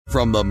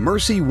From the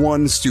Mercy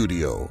One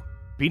studio.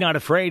 Be Not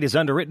Afraid is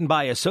underwritten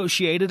by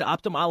Associated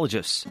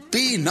Ophthalmologists.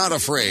 Be not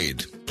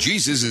afraid.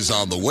 Jesus is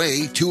on the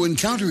way to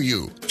encounter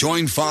you.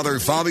 Join Father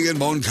Fabian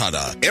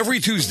Moncada every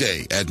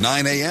Tuesday at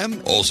 9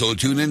 a.m. Also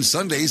tune in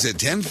Sundays at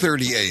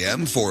 10:30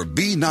 a.m. for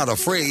Be Not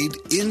Afraid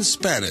in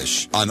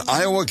Spanish on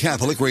Iowa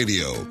Catholic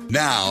Radio.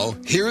 Now,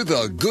 hear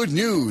the good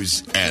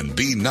news and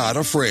be not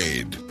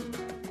afraid.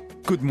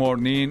 Good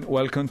morning.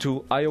 Welcome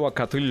to Iowa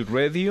Catholic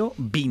Radio.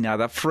 Be Not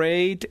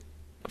Afraid.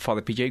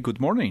 Father PJ,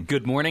 good morning.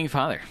 Good morning,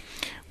 Father.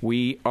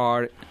 We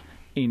are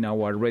in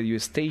our radio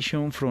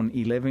station from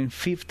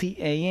 11:50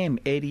 a.m.,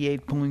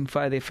 88.5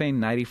 FM,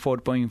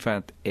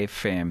 94.5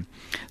 FM.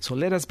 So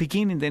let us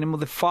begin in the name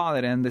of the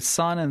Father, and the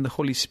Son, and the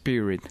Holy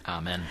Spirit.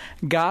 Amen.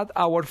 God,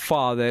 our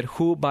Father,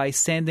 who by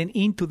sending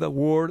into the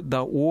word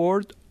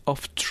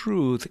of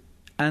truth,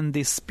 and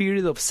the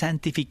spirit of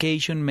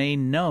sanctification made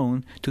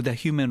known to the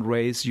human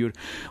race your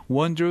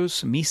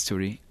wondrous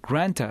mystery,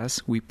 grant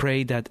us, we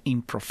pray, that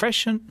in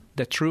profession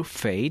the true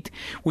faith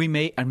we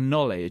may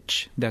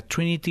acknowledge the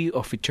Trinity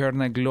of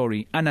eternal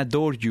glory and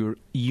adore your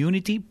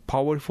unity,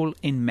 powerful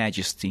in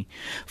majesty.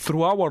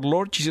 Through our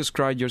Lord Jesus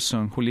Christ, your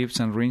Son, who lives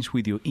and reigns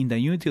with you in the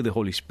unity of the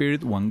Holy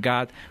Spirit, one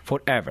God,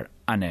 forever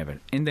and ever.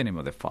 In the name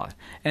of the Father,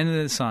 and of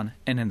the Son,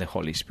 and of the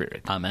Holy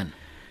Spirit. Amen.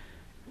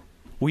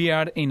 We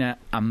are in an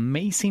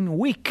amazing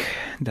week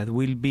that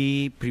will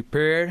be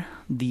prepare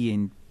the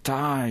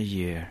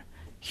entire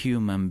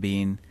human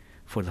being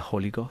for the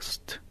Holy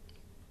Ghost.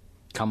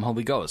 Come,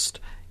 Holy Ghost.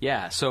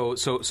 Yeah, so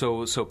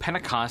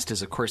Pentecost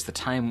is, of course, the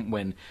time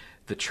when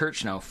the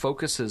Church now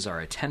focuses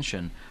our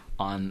attention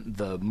on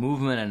the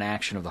movement and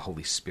action of the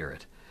Holy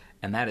Spirit.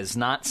 And that is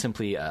not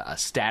simply a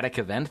static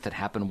event that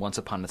happened once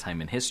upon a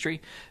time in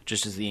history,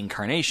 just as the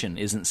Incarnation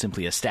isn't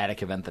simply a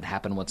static event that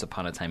happened once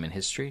upon a time in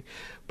history,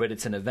 but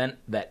it's an event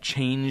that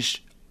changed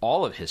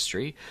all of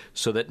history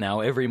so that now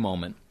every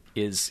moment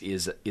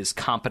is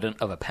competent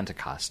of a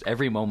Pentecost.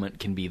 Every moment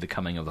can be the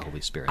coming of the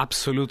Holy Spirit.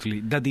 Absolutely.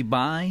 The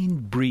divine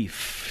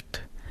breathed.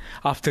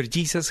 After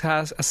Jesus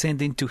has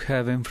ascended to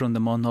heaven from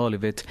the Mount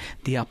Olivet,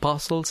 the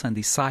apostles and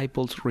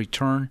disciples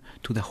return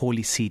to the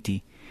holy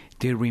city.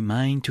 They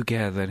remain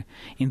together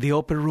in the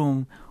upper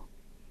room,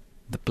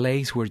 the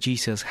place where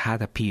Jesus had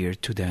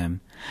appeared to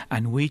them,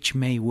 and which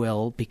may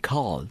well be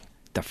called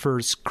the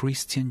first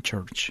Christian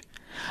church.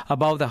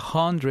 About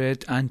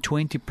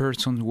 120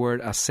 persons were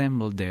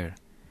assembled there.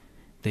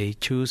 They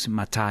chose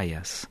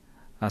Matthias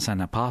as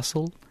an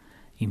apostle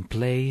in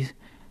place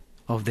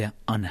of the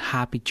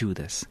unhappy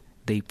Judas.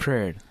 They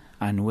prayed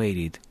and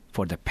waited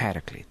for the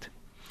Paraclete.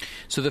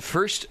 So the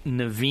first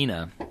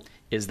novena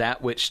is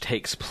that which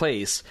takes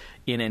place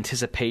in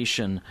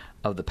anticipation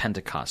of the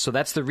Pentecost. So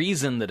that's the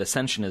reason that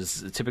Ascension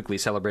is typically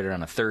celebrated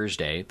on a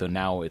Thursday, though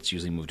now it's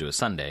usually moved to a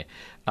Sunday.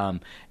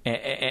 And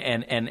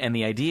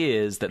the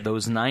idea is that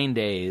those 9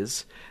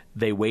 days,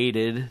 they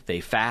waited, they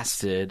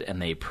fasted,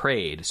 and they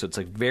prayed. So it's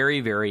a very,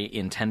 very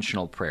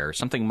intentional prayer,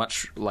 something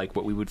much like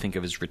what we would think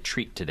of as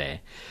retreat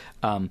today.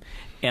 And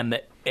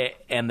that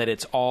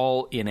it's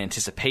all in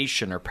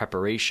anticipation or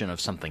preparation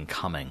of something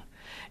coming.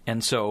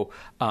 And so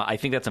I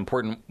think that's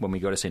important when we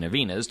go to say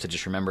novenas to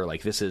just remember,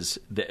 like, this is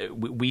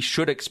we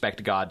should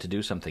expect God to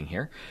do something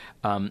here,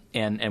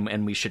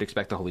 and we should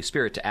expect the Holy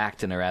Spirit to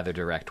act in a rather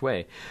direct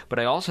way. But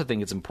I also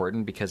think it's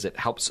important because it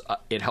helps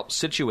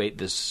situate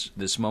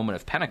this moment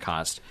of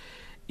Pentecost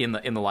in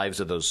the lives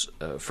of those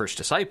first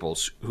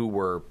disciples who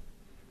were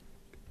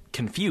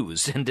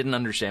confused and didn't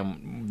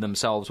understand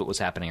themselves what was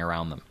happening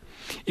around them.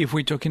 If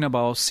we're talking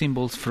about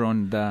symbols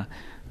from the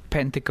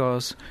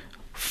Pentecost,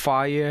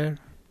 fire,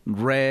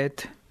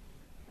 red,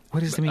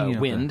 what is the meaning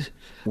of wind?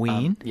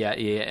 Wind?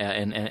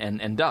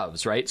 And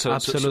doves, right? So,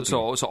 absolutely.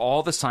 So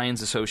all the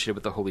signs associated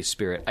with the Holy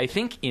Spirit. I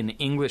think in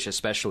English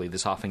especially,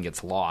 this often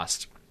gets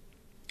lost.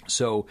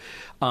 So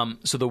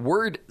the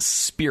word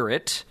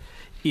spirit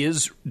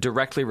is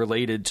directly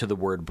related to the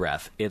word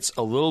breath. It's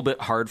a little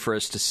bit hard for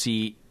us to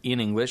see in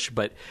English,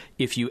 but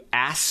if you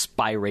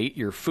aspirate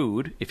your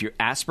food,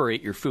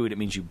 it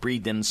means you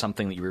breathed in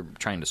something that you were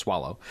trying to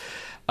swallow.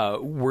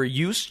 We're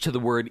used to the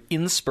word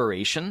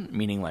inspiration,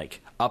 meaning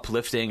like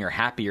uplifting or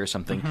happy or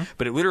something,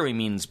 but it literally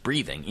means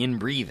breathing, in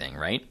breathing,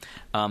 right?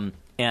 And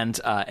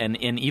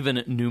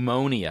even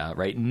pneumonia,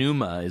 right?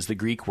 Pneuma is the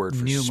Greek word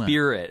for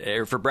spirit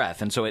or for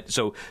breath, and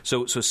so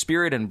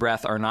spirit and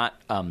breath are not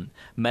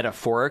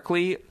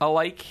metaphorically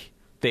alike;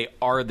 they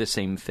are the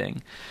same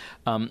thing.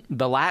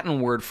 The Latin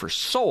word for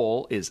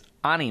soul is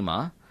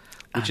anima,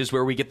 which is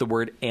where we get the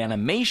word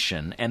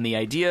animation. And the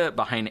idea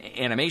behind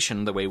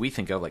animation, the way we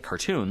think of like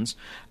cartoons,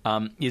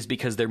 is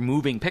because they're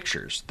moving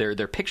pictures. They're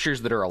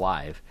pictures that are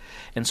alive.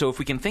 And so if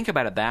we can think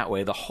about it that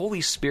way, the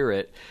Holy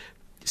Spirit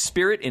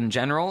in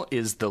general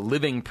is the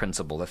living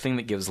principle, the thing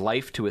that gives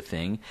life to a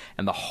thing.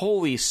 And the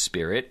Holy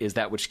Spirit is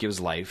that which gives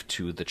life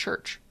to the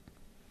church.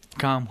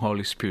 Come,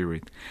 Holy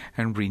Spirit,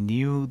 and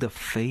renew the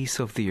face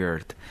of the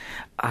earth.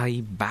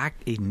 I back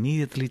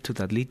immediately to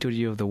that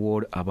liturgy of the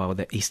word about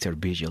the Easter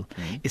Vigil.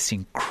 Mm-hmm. It's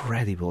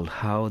incredible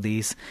how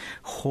this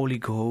Holy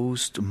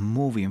Ghost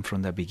moving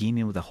from the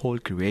beginning of the whole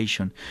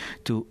creation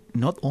to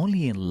not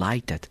only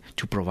enlighten,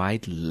 to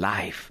provide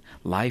life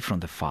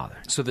from the Father.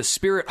 So the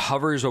Spirit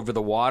hovers over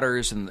the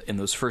waters in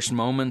those first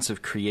moments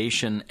of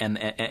creation, and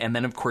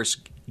then, of course,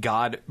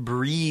 God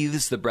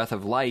breathes the breath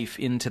of life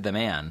into the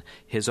man,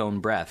 his own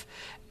breath.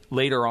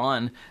 Later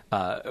on,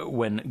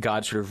 when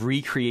God sort of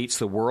recreates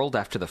the world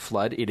after the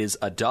flood, it is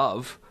a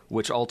dove,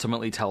 which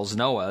ultimately tells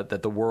Noah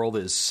that the world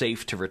is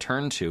safe to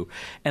return to.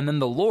 And then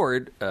the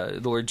Lord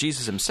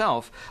Jesus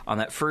himself, on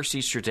that first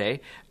Easter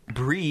day,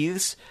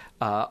 breathes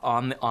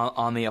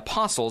on the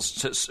apostles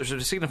to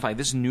signify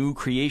this new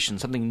creation.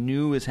 Something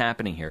new is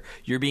happening here.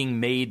 You're being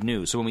made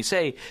new. So when we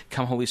say,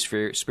 "Come, Holy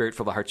Spirit,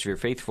 fill the hearts of your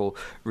faithful,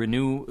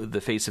 renew the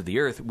face of the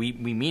earth," we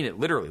mean it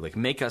literally. Like,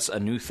 make us a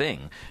new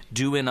thing.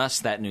 Do in us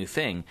that new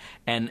thing.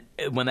 And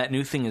when that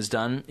new thing is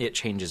done, it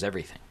changes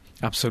everything.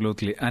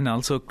 Absolutely. And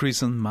also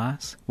Christian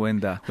Mass, when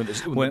the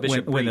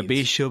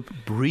bishop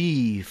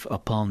breathes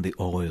upon the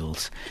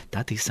oils.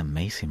 That is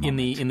amazing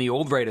moment. In the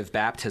old rite of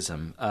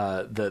baptism,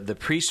 the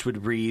priest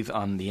would breathe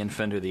on the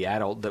infant or the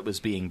adult that was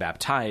being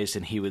baptized,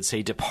 and he would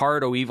say,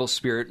 "Depart, O evil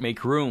spirit,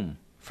 make room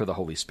for the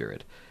Holy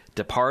Spirit.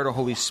 Depart, O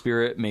Holy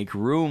Spirit, make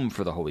room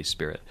for the Holy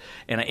Spirit."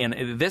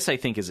 And this, I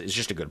think, is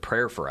just a good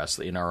prayer for us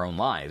in our own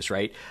lives,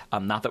 right?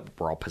 Not that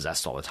we're all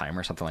possessed all the time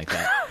or something like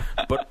that,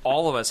 but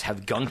all of us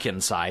have gunk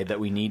inside that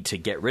we need to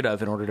get rid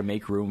of in order to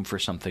make room for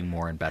something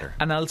more and better.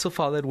 And also,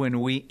 Father, when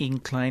we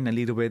incline a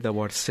little bit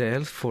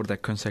ourselves for the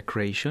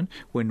consecration,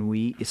 when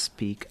we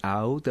speak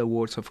out the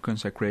words of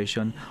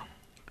consecration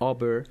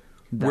over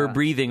we're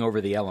breathing over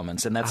the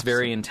elements, and that's Absolutely.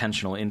 Very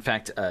intentional. In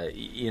fact,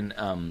 in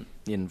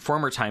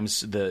former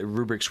times, the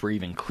rubrics were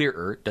even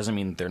clearer. Doesn't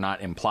mean they're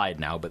not implied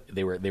now, but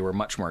they were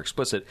much more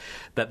explicit.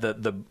 That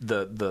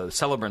the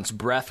celebrant's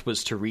breath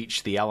was to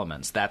reach the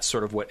elements. That's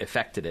sort of what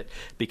affected it,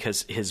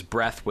 because his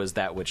breath was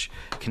that which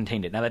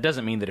contained it. Now, that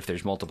doesn't mean that if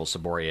there's multiple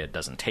ciboria, it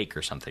doesn't take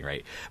or something,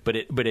 right?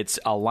 But it's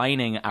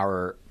aligning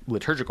our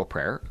liturgical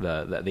prayer,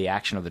 the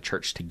action of the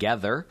church,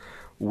 together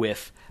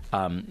with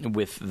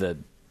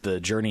the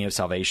journey of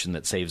salvation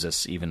that saves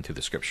us even through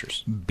the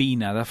Scriptures. Be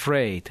not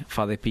afraid.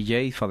 Father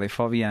PJ, Father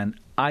Fabian,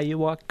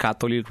 Iowa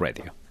Catholic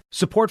Radio.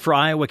 Support for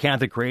Iowa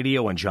Catholic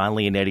Radio and John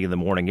Leonetti in the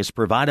Morning is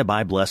provided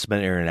by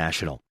Blessman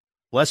International.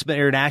 Blessman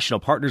International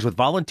partners with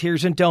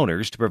volunteers and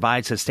donors to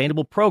provide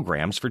sustainable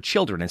programs for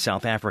children in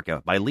South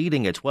Africa by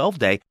leading a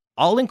 12-day,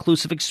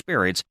 all-inclusive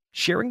experience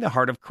sharing the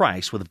heart of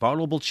Christ with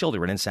vulnerable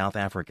children in South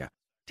Africa.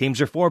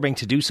 Teams are forming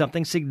to do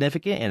something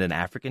significant in an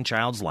African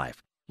child's life.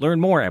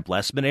 Learn more at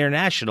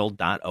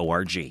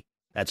blessmaninternational.org.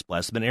 That's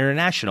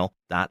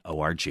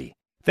blessmaninternational.org.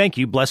 Thank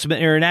you, Blessman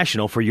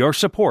International, for your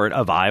support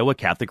of Iowa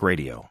Catholic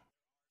Radio.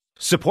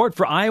 Support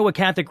for Iowa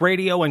Catholic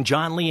Radio and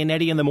John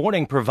Leonetti in the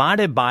Morning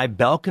provided by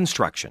Bell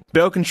Construction.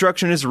 Bell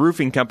Construction is a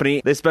roofing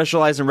company. They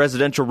specialize in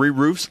residential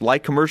re-roofs,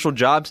 light commercial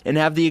jobs, and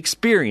have the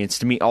experience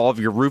to meet all of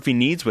your roofing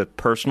needs with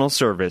personal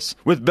service.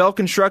 With Bell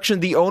Construction,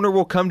 the owner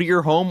will come to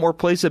your home or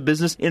place of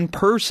business in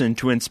person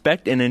to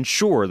inspect and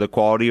ensure the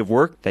quality of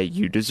work that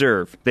you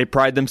deserve. They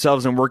pride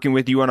themselves in working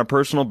with you on a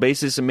personal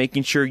basis and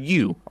making sure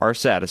you are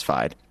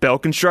satisfied. Bell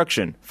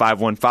Construction,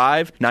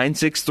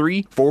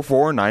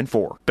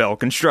 515-963-4494. Bell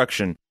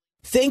Construction.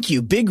 Thank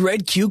you, Big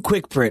Red Q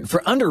Quick Print,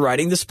 for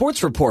underwriting the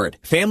sports report.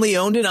 Family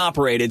owned and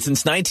operated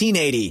since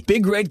 1980,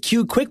 Big Red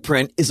Q Quick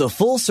Print is a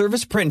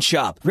full-service print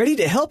shop ready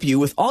to help you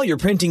with all your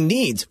printing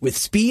needs with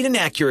speed and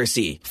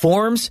accuracy.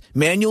 Forms,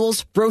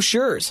 manuals,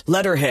 brochures,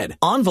 letterhead,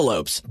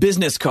 envelopes,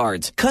 business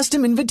cards,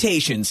 custom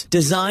invitations,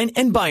 design,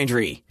 and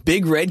bindery.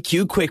 Big Red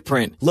Q Quick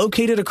Print,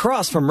 located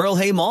across from Merle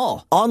Hay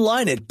Mall.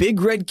 Online at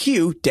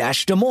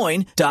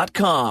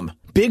bigredq-desmoines.com.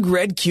 Big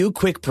Red Q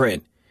Quick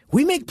Print.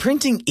 We make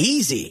printing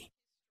easy.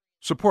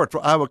 Support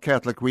for Iowa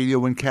Catholic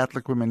Radio and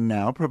Catholic Women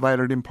Now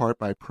provided in part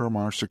by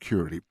Marr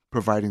Security,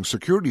 providing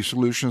security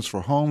solutions for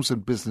homes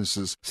and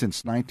businesses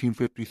since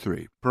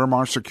 1953.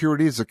 Marr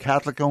Security is a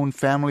Catholic-owned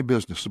family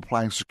business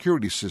supplying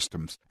security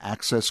systems,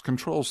 access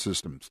control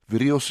systems,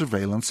 video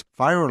surveillance,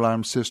 fire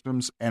alarm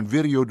systems, and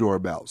video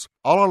doorbells.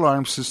 All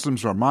alarm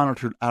systems are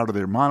monitored out of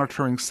their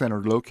monitoring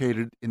center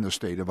located in the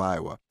state of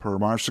Iowa.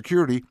 Marr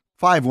Security,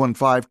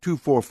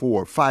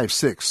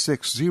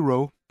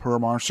 515-244-5660,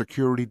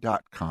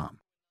 permarsecurity.com.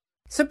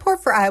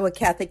 Support for Iowa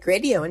Catholic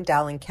Radio and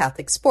Dowling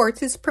Catholic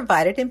Sports is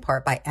provided in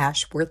part by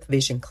Ashworth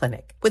Vision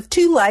Clinic. With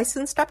 2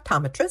 licensed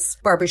optometrists,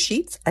 Barbara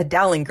Sheets, a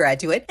Dowling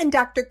graduate, and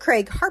Dr.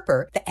 Craig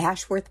Harper, the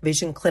Ashworth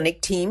Vision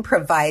Clinic team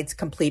provides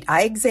complete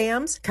eye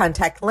exams,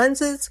 contact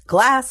lenses,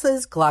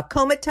 glasses,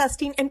 glaucoma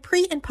testing, and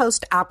pre- and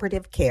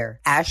post-operative care.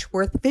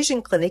 Ashworth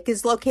Vision Clinic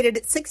is located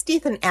at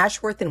 60th and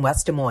Ashworth in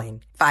West Des Moines.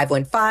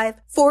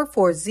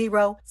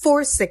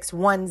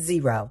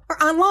 515-440-4610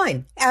 or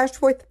online,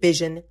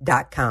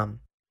 ashworthvision.com.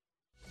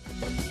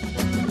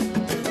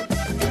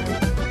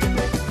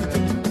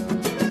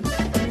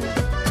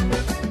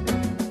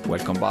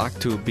 Welcome back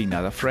to Be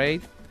Not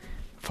Afraid.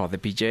 Father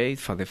PJ,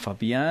 Father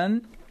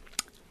Fabian,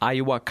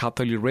 Iowa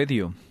Catholic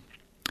Radio.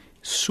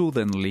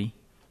 Suddenly,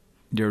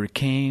 there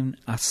came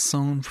a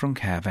sound from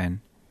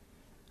heaven,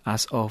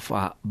 as of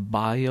a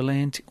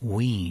violent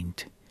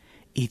wind.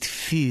 It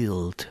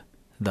filled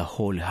the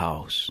whole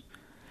house.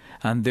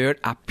 And there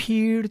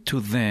appeared to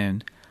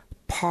them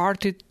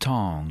parted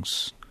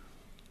tongues,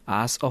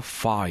 as of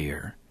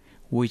fire,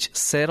 which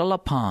settled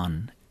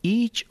upon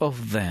each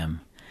of them,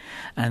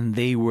 and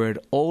they were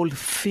all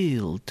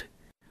filled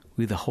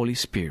with the Holy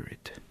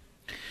Spirit.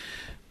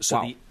 So,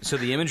 Wow.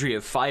 the imagery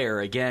of fire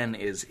again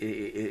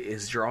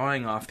is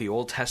drawing off the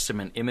Old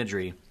Testament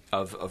imagery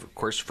of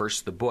course,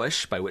 first the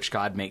bush by which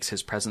God makes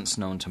His presence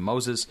known to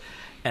Moses,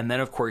 and then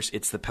of course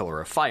it's the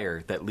pillar of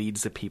fire that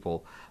leads the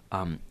people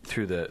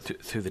through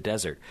the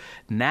desert.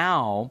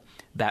 Now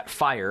that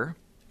fire,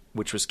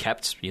 which was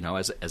kept,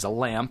 as a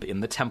lamp in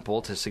the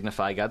temple to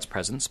signify God's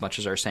presence, much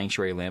as our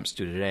sanctuary lamps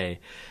do today,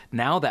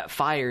 now that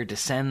fire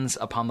descends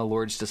upon the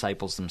Lord's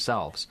disciples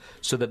themselves,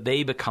 so that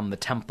they become the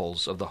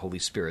temples of the Holy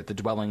Spirit, the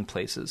dwelling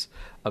places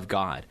of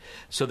God.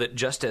 So that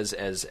just as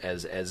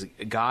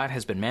God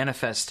has been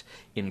manifest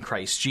in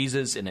Christ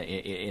Jesus in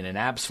an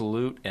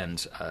absolute and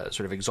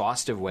sort of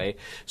exhaustive way,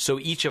 so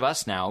each of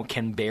us now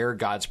can bear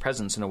God's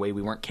presence in a way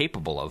we weren't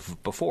capable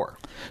of before.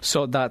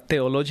 So the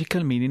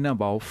theological meaning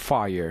about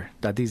fire,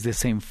 that is the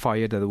same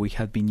fire that we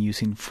have been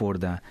using for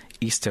the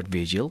Easter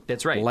Vigil.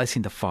 That's right.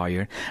 Blessing the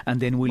fire. And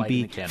then will Lighting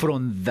be the candle.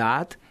 from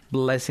that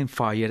blessing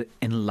fire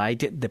and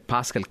light the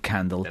Paschal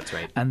candle. That's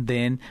right. And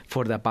then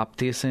for the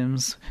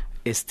baptisms,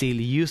 still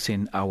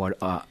using our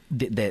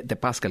the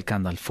Paschal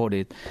candle for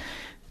it.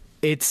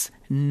 It's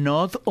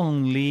not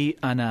only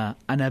a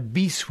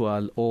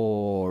visual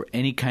or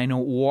any kind of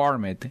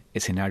warmth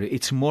scenario.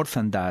 It's more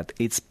than that.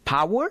 It's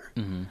power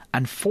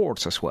and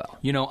force as well.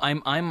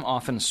 I'm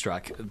often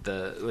struck.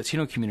 The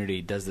Latino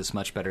community does this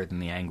much better than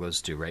the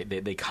Anglos do, right?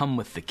 They come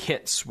with the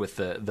kits with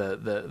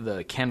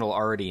the candle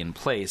already in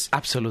place.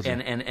 Absolutely.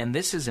 And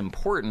this is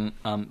important.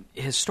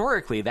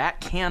 Historically, that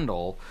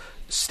candle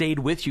stayed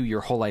with you your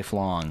whole life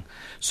long,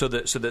 so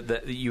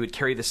that you would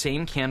carry the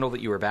same candle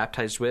that you were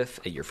baptized with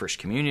at your first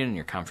communion and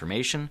your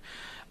confirmation.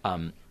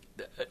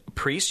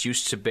 Priests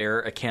used to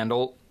bear a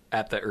candle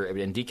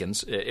and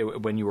deacons,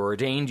 when you were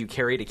ordained, you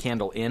carried a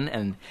candle in,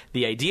 and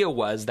the idea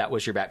was that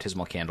was your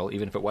baptismal candle,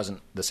 even if it wasn't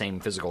the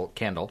same physical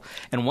candle.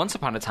 And once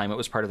upon a time, it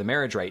was part of the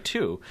marriage rite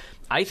too.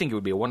 I think it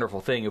would be a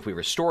wonderful thing if we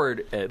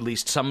restored at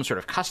least some sort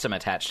of custom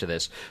attached to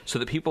this, so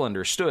that people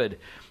understood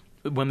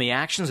when the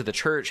actions of the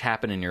church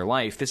happen in your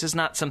life, this is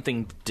not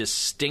something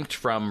distinct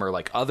from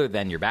or other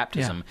than your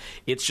baptism.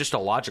 Yeah. It's just a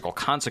logical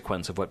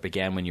consequence of what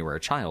began when you were a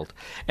child.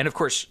 And of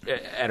course,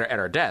 at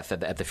our death,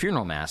 at the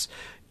funeral mass,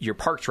 you're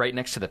parked right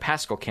next to the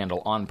Paschal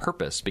candle on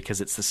purpose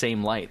because it's the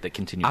same light that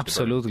continues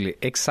Absolutely. to burn.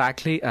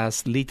 Exactly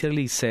as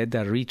literally said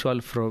the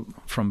ritual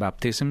from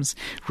baptisms,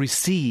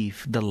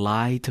 receive the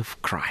light of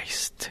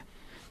Christ.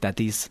 That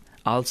is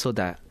also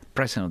the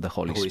presence of the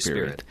Holy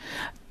Spirit.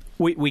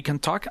 We can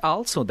talk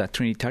also the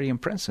Trinitarian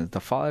presence, the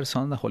Father,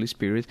 Son, the Holy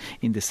Spirit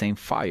in the same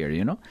fire,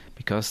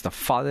 because the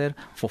Father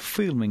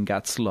fulfilling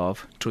God's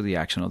love through the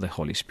action of the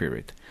Holy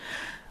Spirit.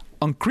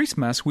 On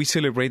Christmas, we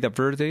celebrate the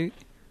birthday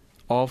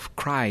of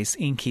Christ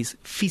in His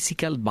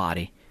physical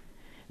body.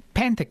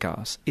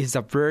 Pentecost is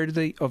the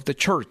birthday of the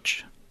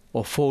Church,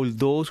 of all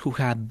those who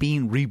have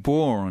been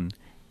reborn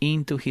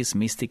into His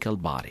mystical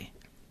body.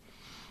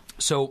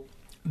 So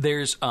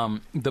there's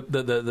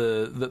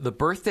the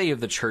birthday of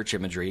the church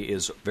imagery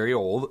is very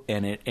old,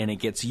 and it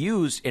gets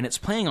used, and it's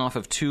playing off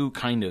of two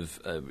kind of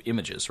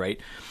images, right?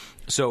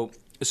 So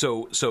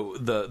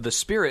the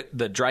Spirit,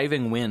 the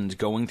driving wind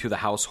going through the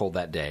household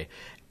that day,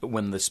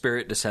 when the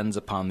Spirit descends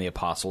upon the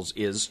apostles,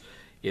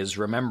 is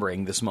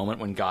remembering this moment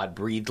when God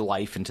breathed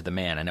life into the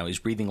man. I know He's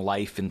breathing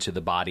life into the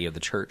body of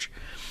the church.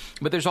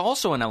 But there's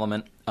also an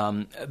element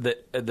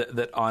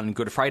that on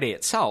Good Friday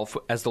itself,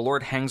 as the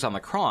Lord hangs on the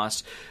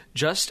cross,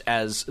 just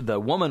as the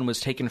woman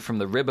was taken from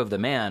the rib of the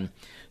man,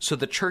 so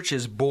the church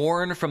is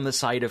born from the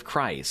side of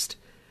Christ.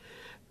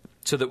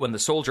 So that when the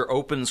soldier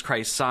opens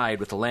Christ's side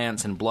with the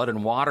lance and blood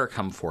and water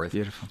come forth,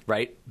 Beautiful.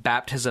 Right?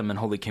 Baptism and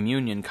Holy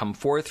Communion come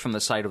forth from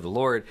the side of the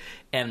Lord,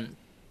 and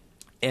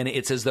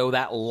it's as though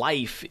that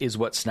life is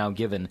what's now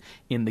given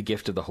in the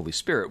gift of the Holy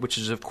Spirit, which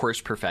is, of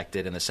course,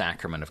 perfected in the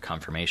sacrament of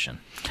confirmation.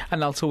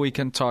 And also we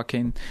can talk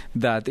in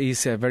that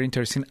is a very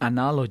interesting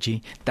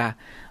analogy that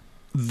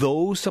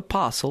those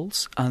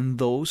apostles and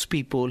those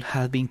people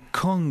have been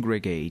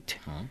congregate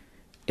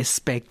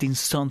expecting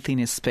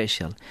something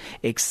special.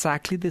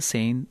 Exactly the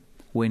same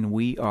when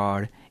we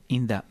are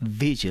in the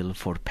vigil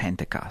for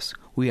Pentecost.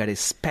 We are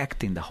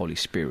expecting the Holy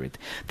Spirit.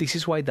 This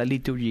is why the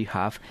liturgy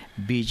have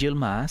vigil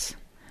mass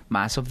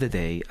of the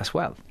day as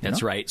well.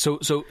 That's right. So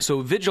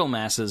vigil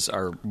masses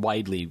are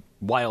wildly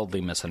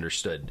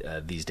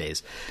misunderstood these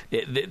days.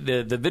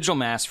 The vigil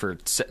mass for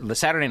the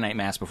Saturday night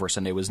mass before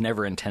Sunday was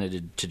never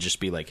intended to just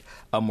be like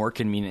a more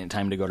convenient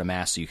time to go to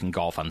mass so you can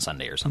golf on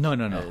Sunday or something.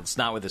 No. It's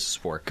not what this is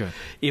for. Good.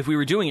 If we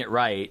were doing it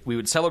right, we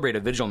would celebrate a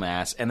vigil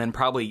mass and then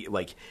probably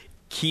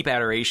keep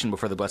adoration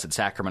before the Blessed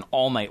Sacrament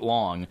all night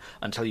long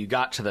until you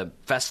got to the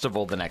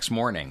festival the next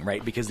morning,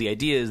 right? Because the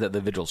idea is that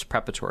the vigil's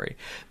preparatory.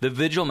 The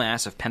Vigil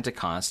Mass of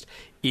Pentecost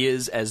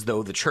is as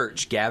though the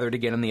church gathered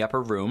again in the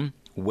upper room,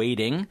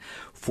 waiting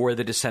for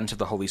the descent of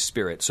the Holy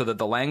Spirit, so that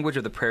the language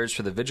of the prayers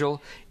for the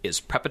vigil is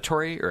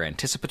preparatory or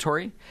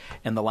anticipatory,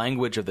 and the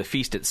language of the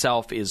feast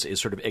itself is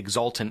sort of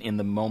exultant in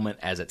the moment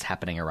as it's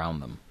happening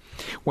around them.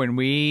 When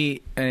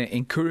we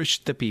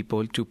encourage the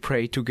people to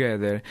pray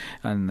together,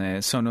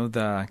 and some of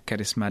the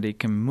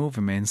charismatic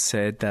movements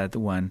said that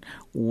when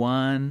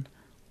one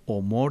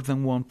or more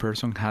than one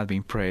person has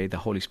been prayed, the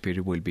Holy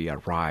Spirit will be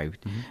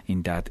arrived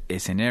in that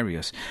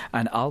scenarios.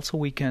 And also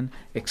we can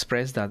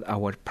express that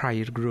our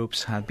prayer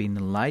groups have been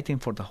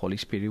enlightened for the Holy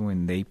Spirit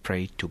when they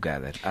pray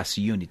together as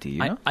unity. You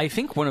know? I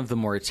think one of the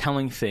more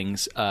telling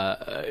things,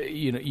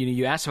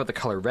 you asked about the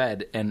color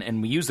red,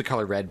 and we use the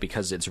color red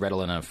because it's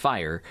redolent of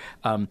fire.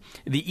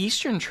 The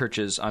Eastern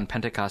churches on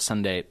Pentecost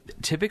Sunday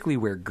typically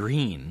wear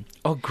green.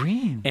 Oh,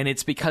 green. And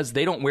it's because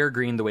they don't wear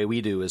green the way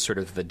we do as sort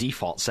of the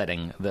default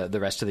setting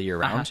the rest of the year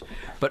round.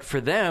 But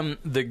for them,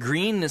 the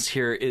greenness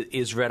here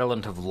is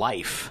redolent of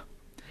life.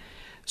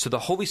 So the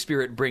Holy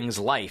Spirit brings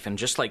life, and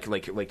just like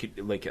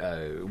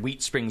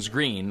wheat springs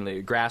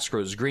green, grass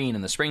grows green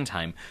in the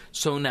springtime,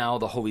 so now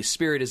the Holy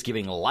Spirit is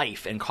giving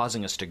life and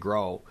causing us to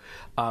grow.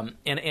 And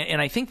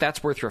I think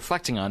that's worth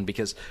reflecting on,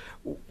 because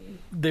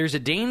there's a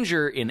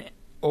danger in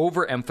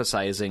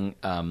overemphasizing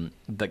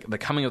the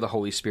coming of the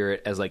Holy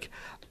Spirit as like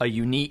a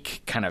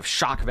unique kind of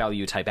shock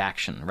value type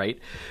action, right?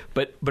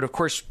 But of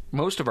course,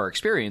 most of our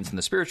experience in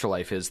the spiritual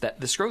life is that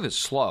this growth is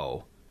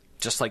slow,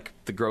 just like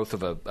the growth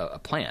of a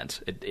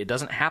plant. It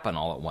doesn't happen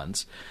all at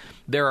once.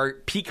 There are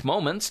peak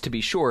moments, to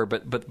be sure,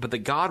 but the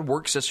God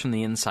works us from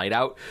the inside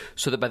out,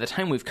 so that by the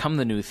time we've become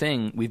the new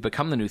thing,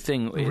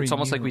 it's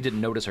almost like we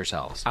didn't notice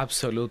ourselves.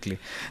 Absolutely.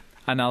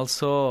 And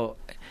also,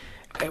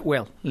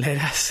 well, let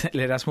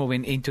us move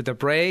into the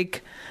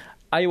break.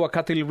 Iowa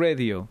Catholic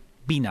Radio,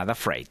 be not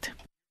afraid.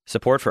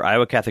 Support for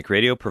Iowa Catholic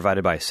Radio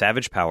provided by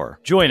Savage Power.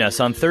 Join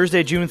us on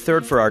Thursday, June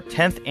 3rd for our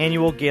 10th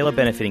annual gala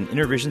benefiting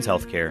Intervisions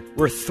Healthcare.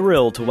 We're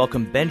thrilled to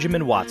welcome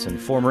Benjamin Watson,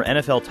 former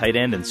NFL tight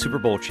end and Super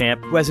Bowl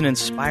champ, who has an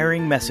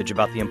inspiring message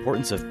about the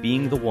importance of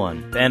being the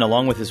one. Ben,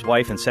 along with his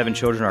wife and 7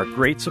 children, are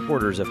great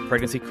supporters of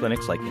pregnancy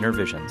clinics like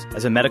Intervisions.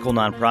 As a medical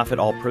nonprofit,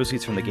 all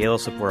proceeds from the gala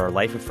support our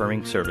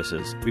life-affirming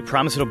services. We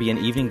promise it'll be an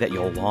evening that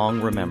you'll long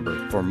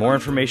remember. For more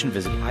information,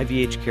 visit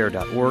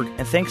ivhcare.org,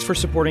 and thanks for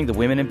supporting the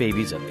women and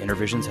babies of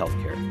Intervisions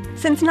Healthcare.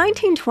 Since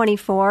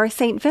 1924,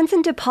 St.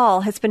 Vincent de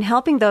Paul has been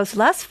helping those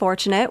less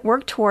fortunate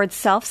work towards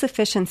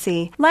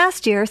self-sufficiency.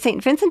 Last year,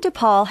 St. Vincent de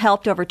Paul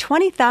helped over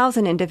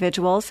 20,000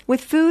 individuals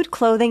with food,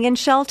 clothing, and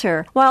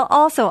shelter, while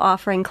also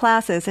offering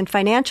classes in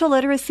financial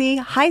literacy,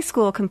 high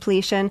school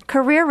completion,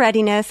 career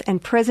readiness,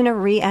 and prisoner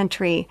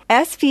re-entry.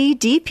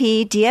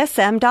 svdpdsm.org,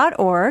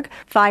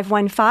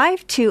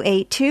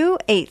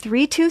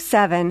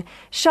 515-282-8327.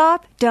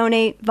 Shop,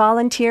 donate,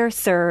 volunteer,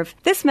 serve.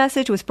 This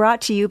message was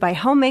brought to you by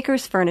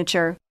Homemakers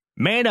Furniture.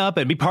 Man up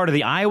and be part of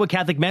the Iowa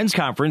Catholic Men's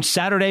Conference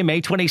Saturday,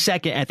 May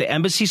 22nd at the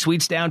Embassy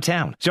Suites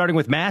downtown, starting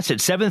with Mass at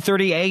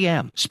 7:30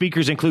 a.m.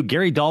 Speakers include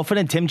Gary Dolphin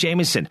and Tim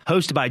Jameson,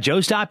 hosted by Joe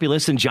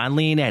Stopulus and John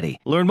Leonetti.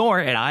 Learn more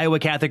at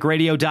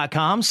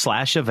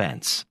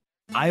iowacatholicradio.com/events.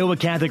 Iowa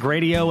Catholic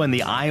Radio and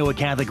the Iowa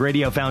Catholic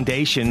Radio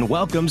Foundation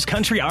welcomes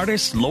country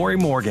artist Lori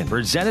Morgan,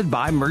 presented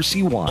by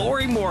Mercy One.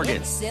 Lori Morgan.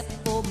 Except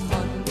for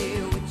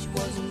Monday, which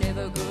was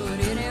never good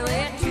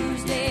anyway.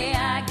 Tuesday,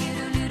 I get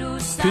a little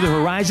To the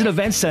Horizon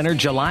Event Center,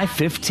 July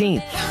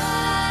 15th.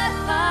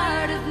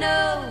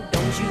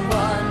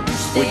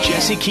 With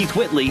Jesse Keith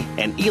Whitley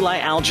and Eli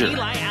Alger.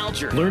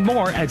 Learn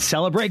more at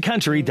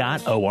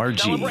CelebrateCountry.org.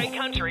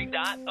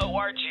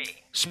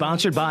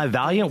 Sponsored by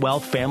Valiant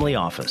Wealth Family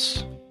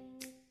Office.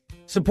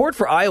 Support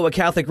for Iowa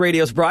Catholic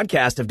Radio's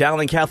broadcast of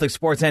Dowling Catholic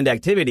sports and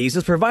activities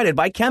is provided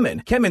by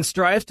Kemin. Kemin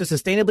strives to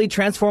sustainably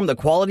transform the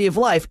quality of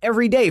life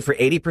every day for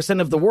 80%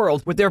 of the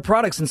world with their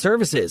products and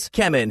services.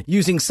 Kemin,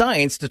 using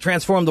science to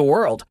transform the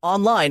world.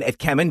 Online at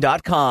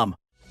Kemin.com.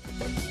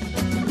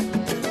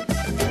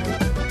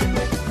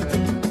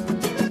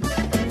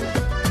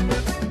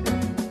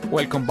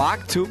 Welcome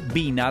back to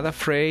Be Not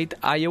Afraid,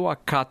 Iowa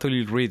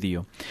Catholic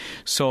Radio.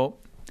 So,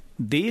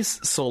 this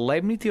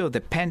solemnity of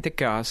the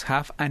Pentecost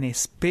have a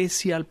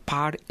special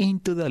part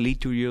into the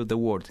liturgy of the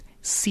word.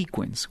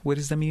 Sequence. What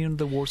is the meaning of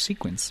the word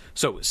sequence?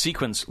 So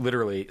sequence,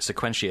 literally,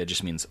 sequentia,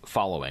 just means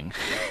following.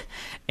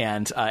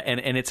 And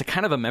it's a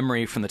kind of a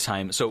memory from the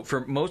time. So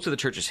for most of the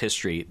church's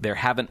history, there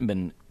haven't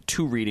been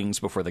 2 readings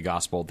before the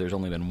gospel. There's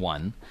only been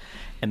 1.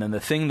 And then the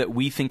thing that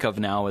we think of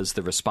now as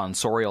the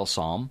responsorial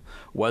psalm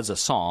was a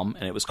psalm,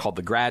 and it was called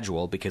the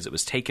gradual because it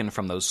was taken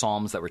from those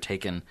psalms that were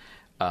taken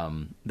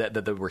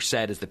that were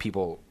said as the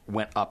people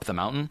went up the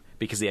mountain,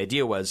 because the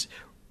idea was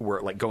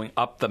we're like going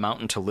up the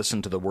mountain to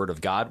listen to the word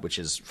of God, which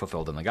is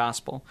fulfilled in the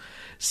gospel.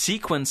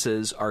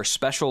 Sequences are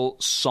special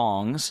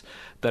songs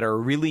that are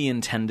really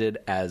intended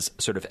as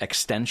sort of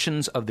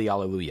extensions of the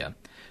Alleluia.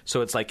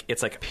 So it's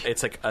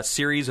like a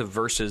series of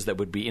verses that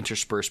would be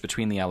interspersed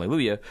between the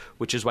Alleluia,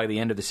 which is why the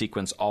end of the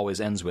sequence always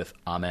ends with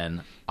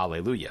Amen,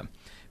 Alleluia,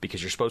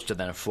 because you're supposed to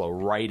then flow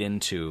right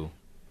into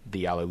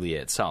the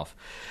Alleluia itself.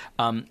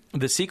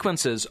 The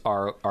sequences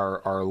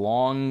are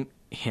long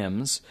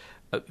hymns,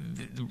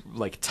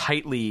 like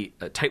tightly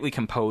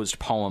composed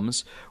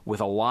poems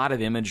with a lot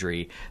of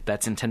imagery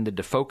that's intended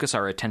to focus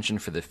our attention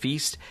for the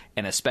feast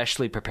and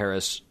especially prepare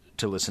us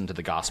to listen to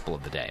the gospel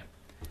of the day.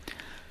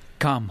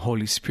 Come,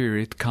 Holy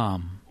Spirit,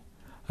 come,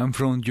 and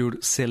from your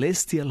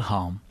celestial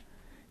home,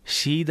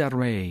 see the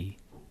ray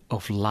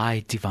of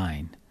light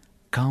divine.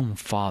 Come,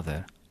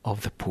 Father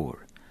of the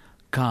poor,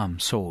 come,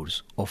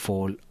 source of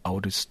all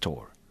our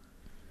store.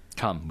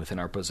 Come, within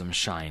our bosom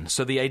shine.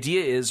 So the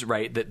idea is,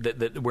 right,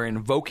 that we're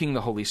invoking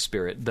the Holy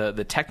Spirit.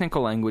 The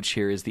technical language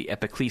here is the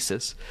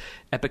epiclesis.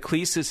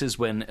 Epiclesis is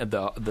when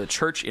the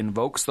church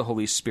invokes the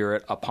Holy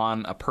Spirit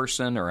upon a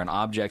person or an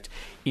object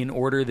in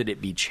order that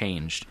it be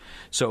changed.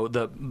 So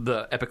the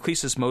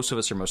epiclesis most of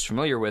us are most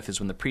familiar with is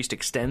when the priest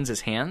extends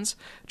his hands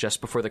just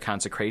before the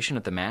consecration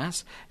at the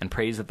Mass and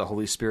prays that the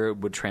Holy Spirit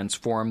would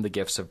transform the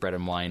gifts of bread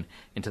and wine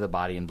into the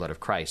body and blood of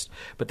Christ.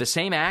 But the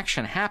same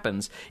action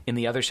happens in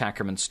the other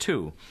sacraments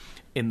too.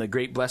 In the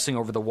great blessing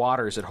over the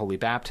waters at Holy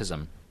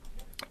Baptism,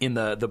 in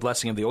the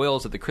blessing of the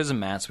oils at the Chrism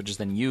Mass, which is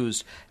then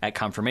used at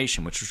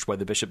confirmation, which is why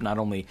the bishop not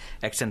only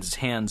extends his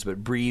hands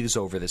but breathes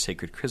over the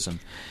sacred chrism.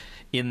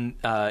 In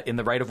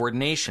the rite of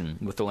ordination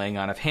with the laying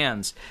on of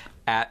hands,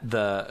 at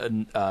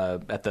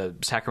the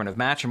sacrament of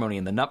matrimony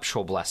and the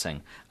nuptial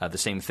blessing, the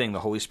same thing.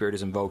 The Holy Spirit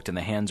is invoked and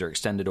the hands are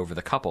extended over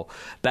the couple.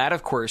 That,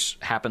 of course,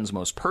 happens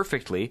most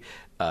perfectly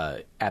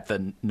at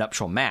the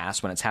nuptial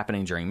Mass, when it's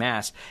happening during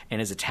Mass,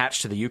 and is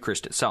attached to the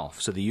Eucharist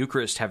itself. So the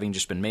Eucharist having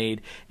just been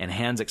made and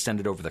hands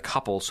extended over the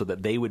couple so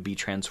that they would be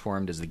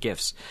transformed as the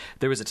gifts.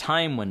 There was a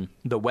time when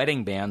the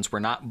wedding bands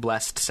were not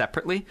blessed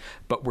separately,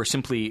 but were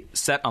simply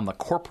set on the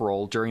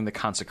corporal during the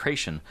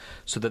consecration,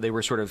 so that they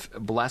were sort of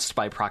blessed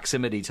by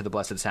proximity to the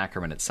Blessed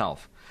Sacrament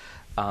itself.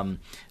 And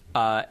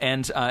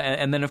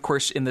then, of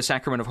course, in the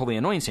sacrament of Holy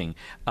Anointing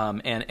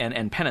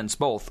and penance,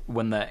 both,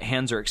 when the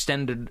hands are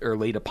extended or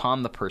laid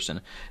upon the person,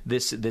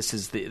 this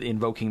is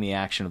invoking the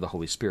action of the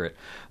Holy Spirit.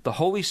 The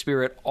Holy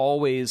Spirit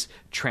always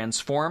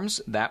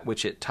transforms that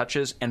which it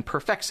touches and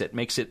perfects it,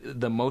 makes it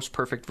the most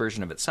perfect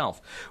version of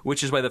itself,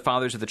 which is why the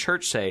fathers of the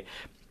Church say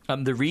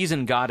the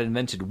reason God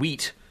invented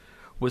wheat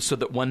was so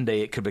that one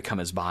day it could become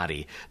his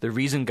body. The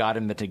reason God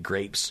invented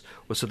grapes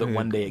was so that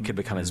one day it could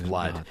become his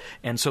blood.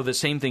 And so the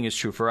same thing is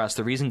true for us.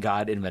 The reason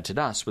God invented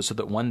us was so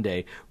that one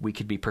day we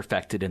could be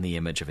perfected in the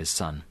image of his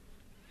Son.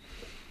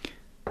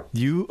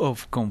 You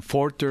of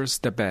comforters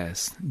the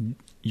best,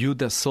 you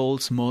the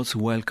soul's most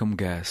welcome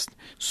guest,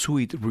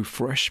 sweet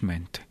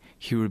refreshment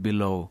here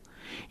below.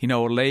 In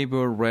our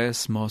labor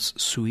rests most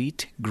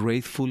sweet,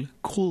 grateful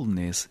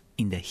coolness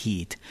in the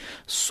heat,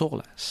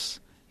 solace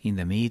in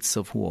the midst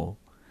of woe.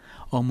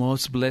 O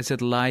most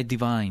blessed light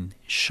divine,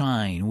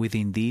 shine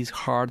within these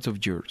hearts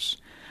of yours,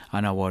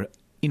 and our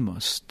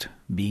inmost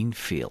being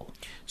fill.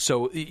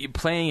 So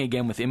playing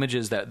again with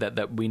images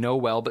that we know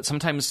well, but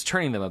sometimes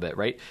turning them a bit,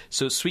 right?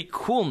 So sweet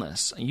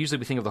coolness, usually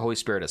we think of the Holy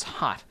Spirit as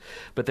hot,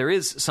 but there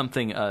is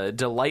something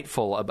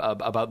delightful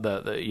about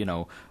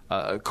the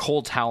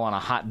cold towel on a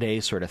hot day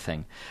sort of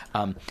thing.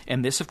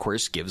 And this, of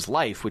course, gives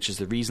life, which is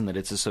the reason that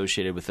it's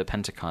associated with the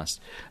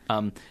Pentecost.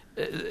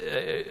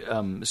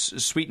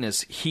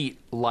 Sweetness, heat,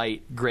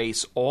 light,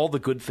 grace, all the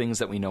good things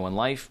that we know in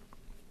life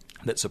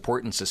that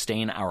support and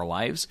sustain our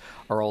lives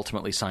are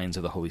ultimately signs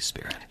of the Holy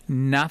Spirit.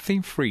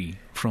 Nothing free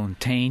from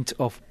taint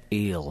of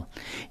ill.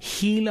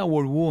 Heal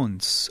our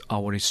wounds,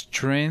 our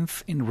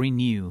strength and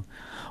renew.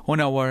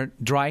 On our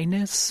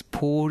dryness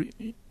pour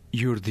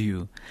your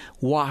dew.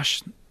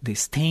 Wash the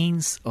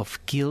stains of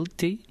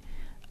guilty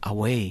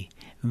away.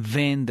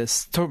 Bend the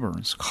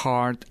stubborn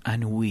heart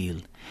and will.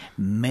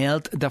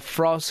 Melt the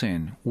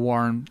frozen,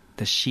 warm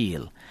the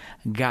shield.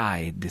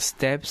 Guide the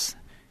steps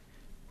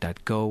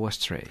that go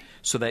astray.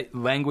 So that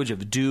language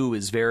of dew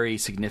is very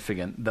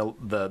significant.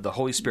 The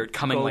Holy Spirit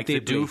coming Go like deeply.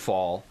 the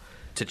dewfall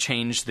to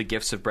change the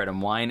gifts of bread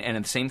and wine.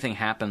 And the same thing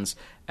happens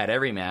at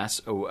every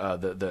Mass.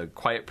 The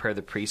quiet prayer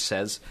the priest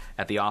says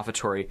at the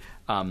offertory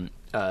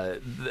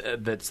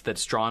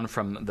that's drawn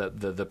from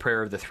the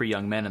prayer of the three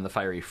young men in the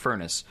fiery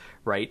furnace,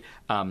 right?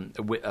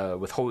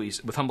 With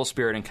humble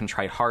spirit and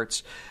contrite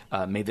hearts,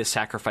 may this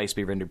sacrifice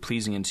be rendered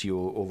pleasing unto you,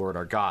 O Lord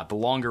our God. The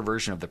longer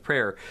version of the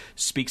prayer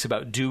speaks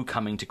about dew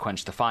coming to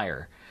quench the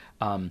fire.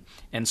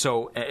 And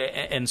so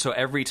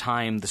every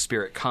time the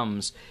Spirit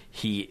comes,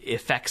 he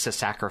effects a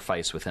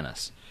sacrifice within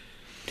us.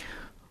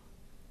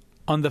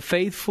 On the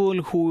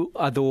faithful who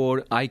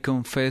adore, I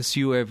confess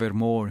you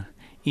evermore.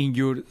 In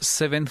your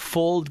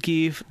sevenfold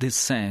give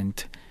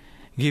descent.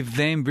 Give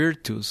them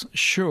virtue's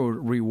sure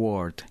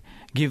reward.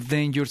 Give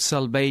them your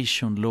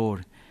salvation,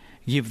 Lord.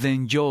 Give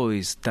them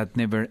joys that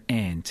never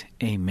end.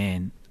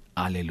 Amen.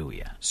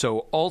 Alleluia.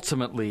 So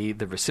ultimately,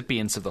 the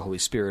recipients of the Holy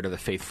Spirit are the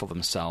faithful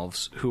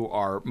themselves, who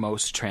are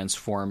most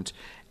transformed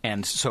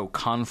and so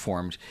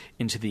conformed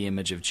into the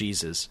image of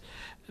Jesus.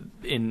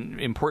 In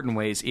important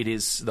ways, it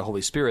is the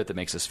Holy Spirit that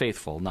makes us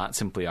faithful, not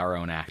simply our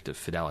own act of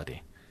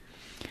fidelity.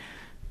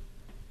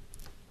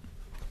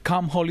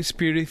 Come, Holy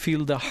Spirit,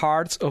 fill the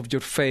hearts of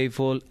your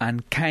faithful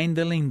and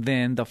kindle in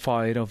them the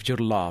fire of your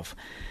love.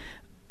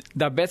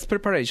 The best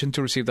preparation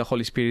to receive the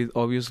Holy Spirit,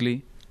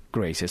 obviously,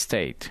 grace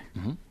estate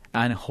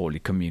and Holy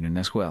Communion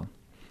as well.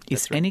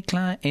 Is any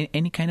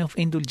kind of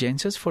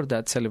indulgences for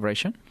that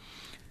celebration?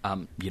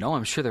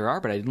 I'm sure there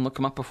are, but I didn't look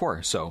them up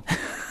before. So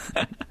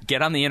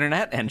get on the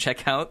internet and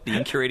check out the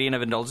Incurating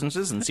of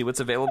Indulgences and see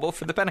what's available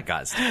for the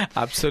Pentecost.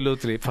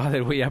 Absolutely.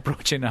 Father, we are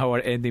approaching our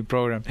ending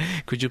program.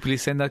 Could you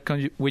please send that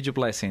with your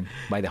blessing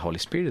by the Holy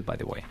Spirit, by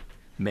the way?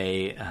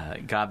 May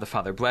God the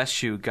Father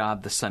bless you,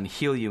 God the Son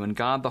heal you, and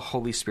God the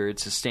Holy Spirit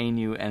sustain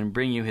you and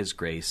bring you his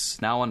grace,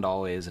 now and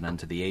always and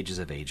unto the ages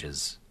of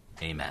ages.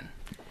 Amen.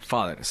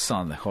 Father,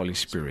 Son, the Holy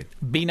Spirit.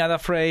 Be not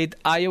afraid,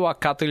 Iowa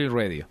Catholic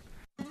Radio.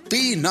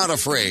 Be not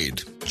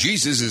afraid.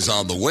 Jesus is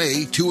on the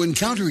way to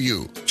encounter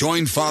you.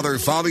 Join Father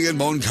Fabian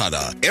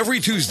Moncada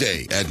every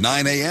Tuesday at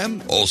 9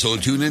 a.m. Also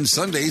tune in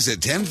Sundays at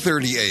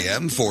 10:30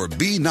 a.m. for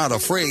Be Not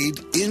Afraid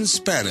in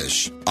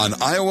Spanish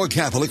on Iowa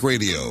Catholic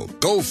Radio.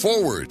 Go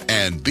forward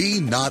and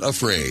be not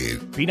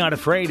afraid. Be Not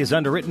Afraid is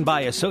underwritten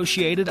by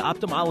Associated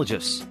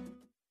Ophthalmologists.